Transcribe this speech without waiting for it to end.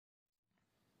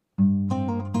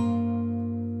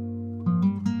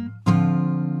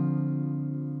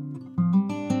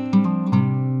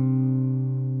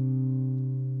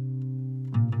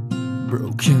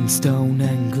Broken stone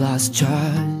and glass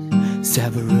jars,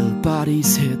 several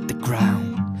bodies hit the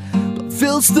ground. Blood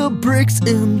fills the bricks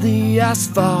in the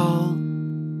asphalt.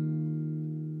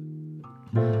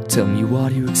 Tell me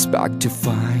what you expect to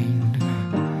find,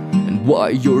 and why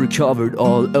you're covered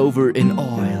all over in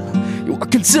oil. You're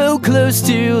walking so close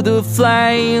to the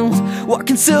flames,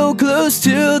 walking so close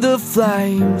to the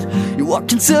flames. You're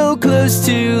walking so close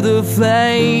to the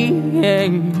flames.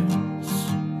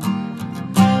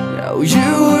 Now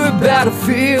you were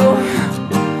battlefield,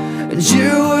 and you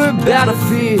were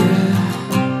battlefield.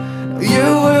 You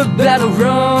were battle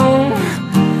run,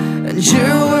 and you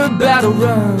were battle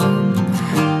run.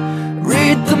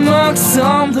 Read the marks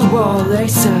on the wall, they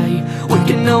say we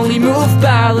can only move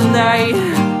by the night.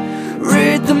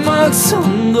 Read the marks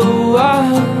on the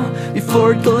wall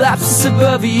before it collapses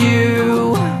above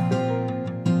you.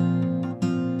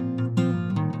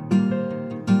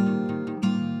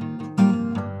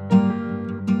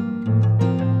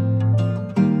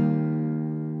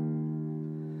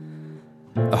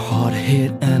 A hard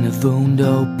hit and a wound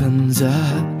opens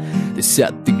up. They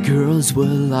said the girls were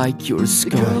like your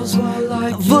skull.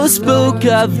 Never spoke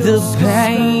of the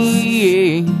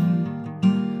pain.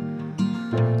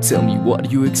 Tell me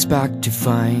what you expect to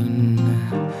find,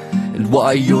 and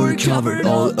why you're covered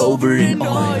all over in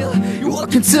oil. You're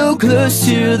walking so close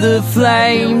to the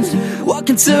flames,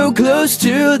 walking so close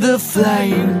to the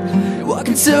flame. You're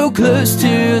walking so close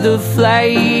to the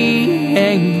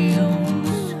flames.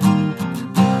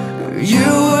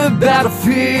 You were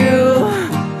battlefield,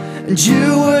 and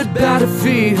you would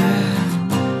battlefield.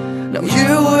 Now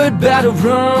you would battle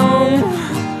run,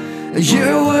 and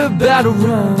you would battle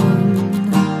run.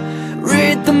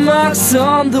 Read the marks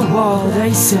on the wall,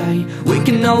 they say we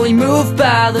can only move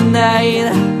by the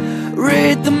night.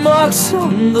 Read the marks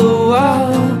on the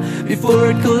wall before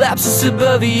it collapses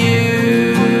above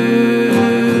you.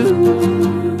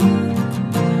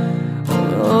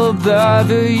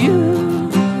 Above you.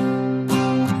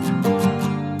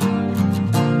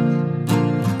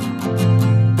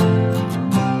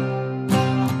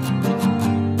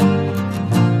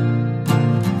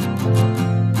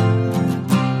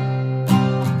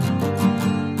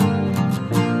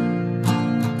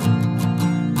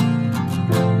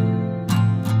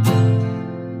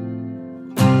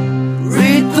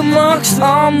 Marks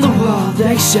on the wall,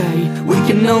 they say we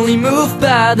can only move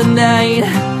by the night.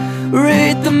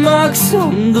 Read the marks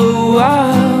on the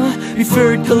wall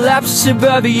before it collapses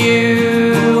above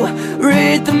you.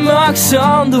 Read the marks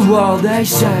on the wall, they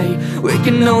say we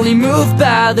can only move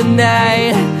by the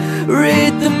night.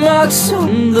 Read the marks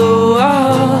on the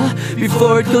wall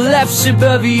before it collapses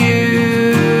above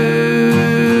you.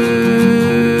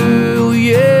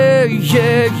 Yeah,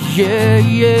 yeah, yeah,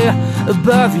 yeah,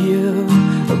 above you.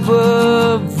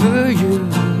 Above